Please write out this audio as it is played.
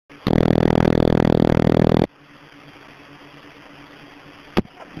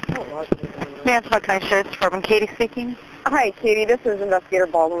Manitowoc County Sheriff's Department, Katie speaking. Hi, Katie. This is Investigator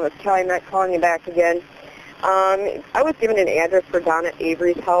Baldwin with Calumet calling you back again. I was given an address for Donna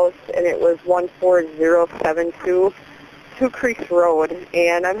Avery's house, and it was 14072 Two Creeks Road,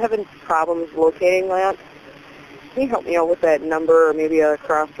 and I'm having problems locating that. Can you help me out with that number, or maybe a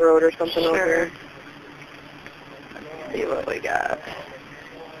crossroad or something over Sure. there? Let's see what we got.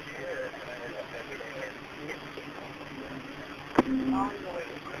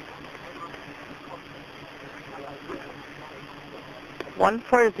 One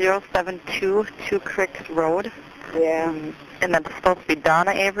 14072 Two Creeks Road. Yeah. And that's supposed to be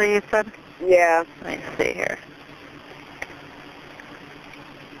Donna Avery, you said? Yeah. Let me see here.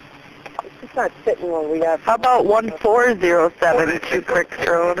 It's not fitting what we got. How about 14072 Two Creeks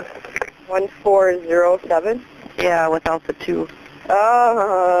Road? 1407? Yeah, without the 2.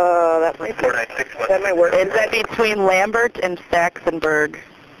 Oh, that might work. Is that between Lambert and Saxonburg?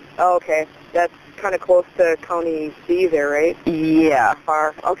 Oh, okay. That's kind of close to County C there, right? Yeah.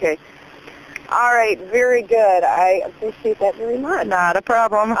 Far. Okay. All right. Very good. I appreciate that very much. Not a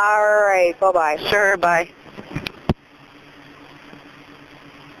problem. All right. Bye-bye. Sure, bye.